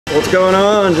What's going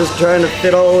on? Just trying to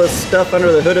fit all this stuff under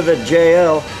the hood of the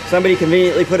JL. Somebody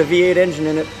conveniently put a V8 engine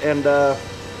in it, and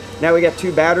now we got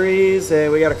 2 batteries,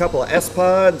 and we got a couple of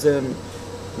sPODs, and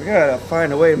we gotta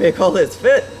find a way to make all this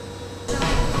fit.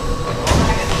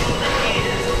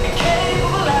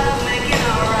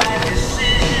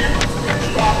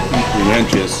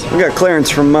 Inches. We got clearance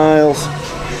from Miles.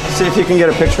 See if you can get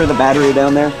a picture of the battery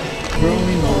down there.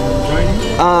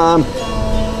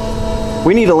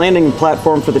 We need a landing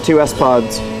platform for the 2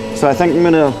 sPODs. So I think I'm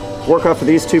gonna work off of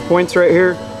these 2 points right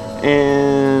here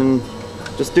and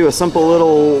just do a simple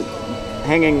little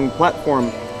hanging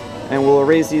platform. And we'll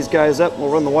raise these guys up, we'll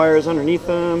run the wires underneath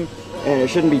them, and it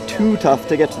shouldn't be too tough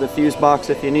to get to the fuse box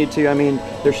if you need to. I mean,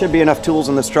 there should be enough tools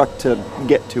in this truck to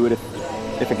get to it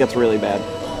if it gets really bad.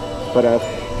 But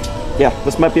yeah,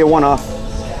 this might be a 1-off,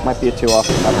 might be a 2-off,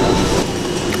 I don't know.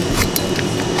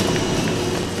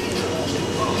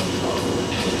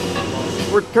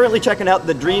 We're currently checking out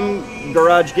the Dream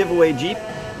Giveaway Jeep,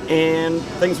 and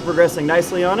things are progressing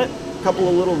nicely on it. A couple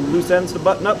of little loose ends to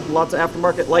button up, lots of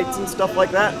aftermarket lights and stuff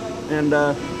like that. And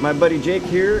my buddy Jake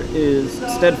here is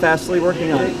steadfastly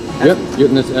working on it. Yep,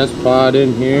 getting this sPOD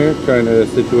in here, trying to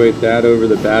situate that over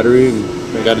the battery. And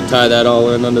we got to tie that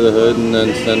all in under the hood and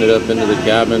then send it up into the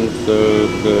cabin so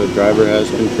the driver has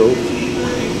control.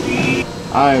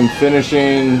 I'm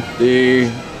finishing the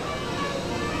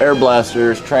air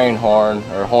blasters train horn,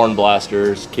 or horn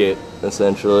blasters kit,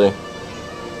 essentially,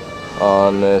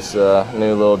 on this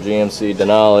new little GMC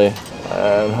Denali.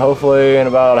 And hopefully in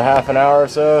about a half an hour or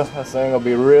so, this thing will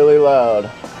be really loud.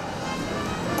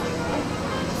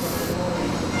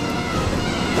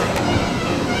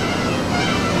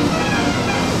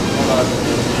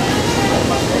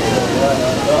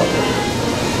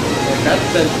 That's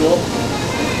sensual.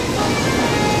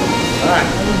 Alright.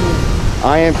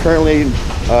 I am currently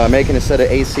making a set of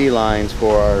AC lines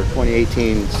for our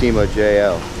 2018 SEMA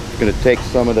JL. I'm going to take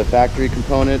some of the factory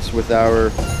components with our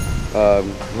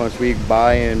components we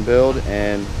buy and build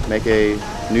and make a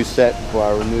new set for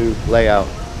our new layout.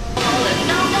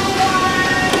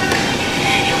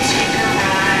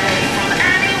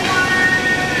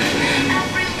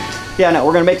 Yeah, no,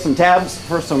 we're gonna make some tabs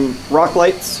for some rock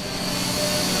lights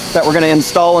that we're gonna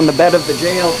install in the bed of the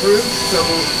JLCrew so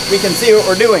we can see what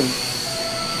we're doing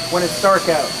when it's dark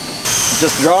out.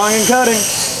 Just drawing and cutting.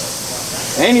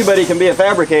 Anybody can be a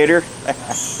fabricator.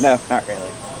 No, not really.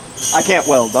 I can't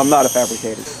weld, I'm not a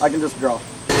fabricator. I can just draw.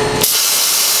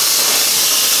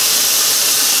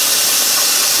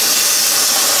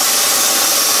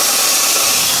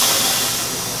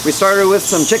 We started with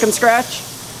some chicken scratch.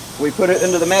 We put it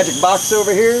into the magic box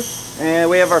over here, and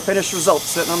we have our finished results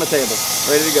sitting on the table,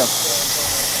 ready to go.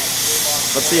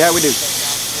 Let's see how we do.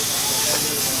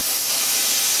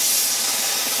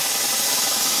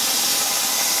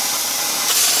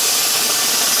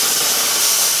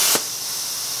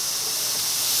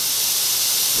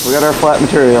 We got our flat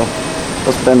material.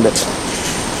 Let's bend it.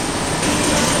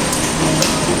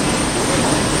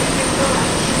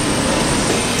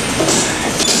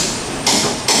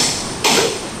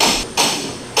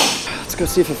 Let's go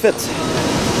see if it fits.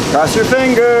 Cross your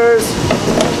fingers.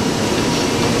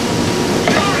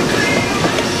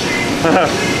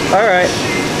 All right.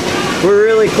 We're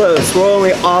really close. We're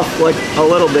only off like a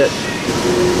little bit.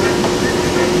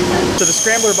 So the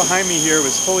Scrambler behind me here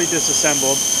was fully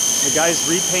disassembled. The guys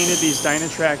repainted these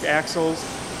Dynatrac axles.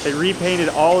 They repainted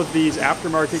all of these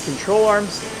aftermarket control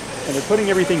arms, and they're putting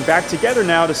everything back together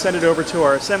now to send it over to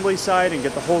our assembly side and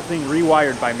get the whole thing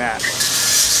rewired by Matt.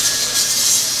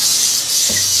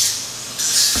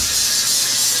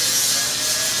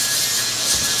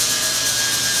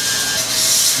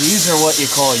 These are what you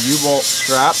call U-bolt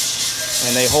straps,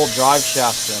 and they hold drive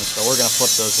shafts in, so we're going to put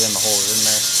those in to hold it in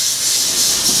there.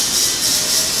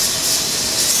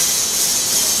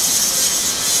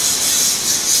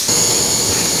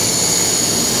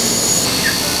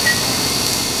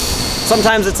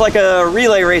 Sometimes it's like a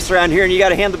relay race around here and you got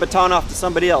to hand the baton off to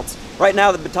somebody else. Right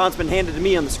now the baton's been handed to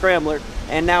me on the Scrambler,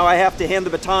 and now I have to hand the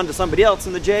baton to somebody else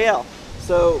in the JL.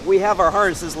 So we have our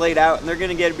harnesses laid out and they're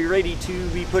going to be ready to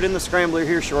be put in the Scrambler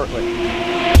here shortly.